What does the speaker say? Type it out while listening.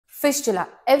Fistula,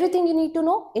 everything you need to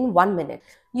know in 1 minute.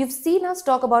 You've seen us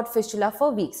talk about fistula for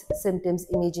weeks, symptoms,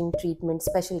 imaging, treatment,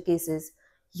 special cases.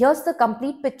 Here's the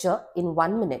complete picture in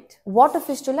 1 minute. What a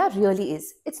fistula really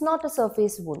is. It's not a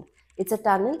surface wound. It's a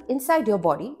tunnel inside your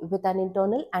body with an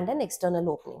internal and an external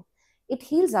opening. It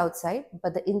heals outside,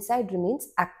 but the inside remains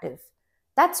active.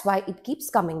 That's why it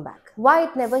keeps coming back. Why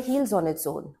it never heals on its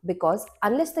own? Because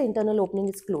unless the internal opening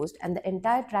is closed and the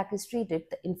entire tract is treated,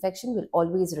 the infection will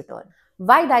always return.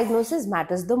 Why diagnosis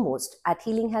matters the most? At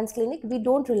Healing Hands Clinic, we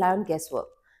don't rely on guesswork.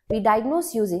 We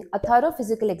diagnose using a thorough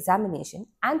physical examination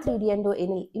and 3D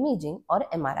endoanal imaging or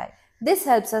MRI. This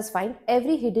helps us find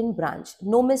every hidden branch.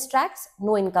 No missed tracts,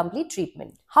 no incomplete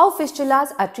treatment. How fistulas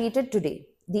are treated today?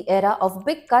 The era of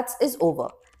big cuts is over.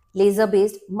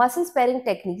 Laser-based muscle sparing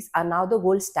techniques are now the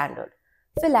gold standard.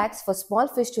 Philax for small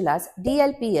fistulas,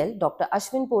 DLPL, Dr.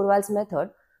 Ashwin Porwal's method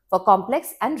for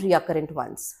complex and recurrent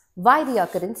ones. Why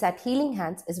reoccurrence at Healing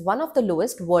Hands is one of the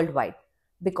lowest worldwide?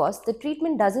 Because the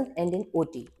treatment doesn't end in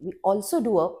OT. We also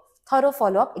do a thorough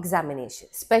follow-up examination.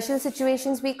 Special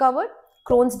situations we covered: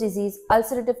 Crohn's disease,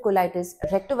 ulcerative colitis,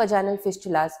 rectovaginal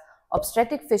fistulas,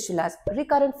 obstetric fistulas,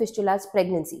 recurrent fistulas,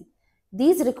 pregnancy.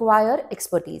 These require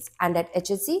expertise, and at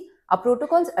HSC, our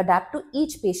protocols adapt to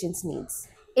each patient's needs.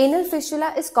 Anal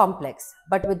fistula is complex,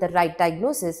 but with the right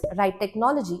diagnosis, right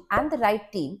technology, and the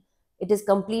right team, it is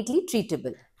completely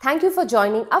treatable. Thank you for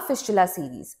joining our fistula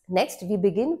series. Next, we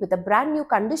begin with a brand new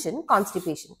condition,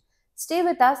 constipation. Stay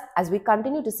with us as we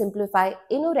continue to simplify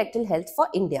anorectal health for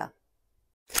India.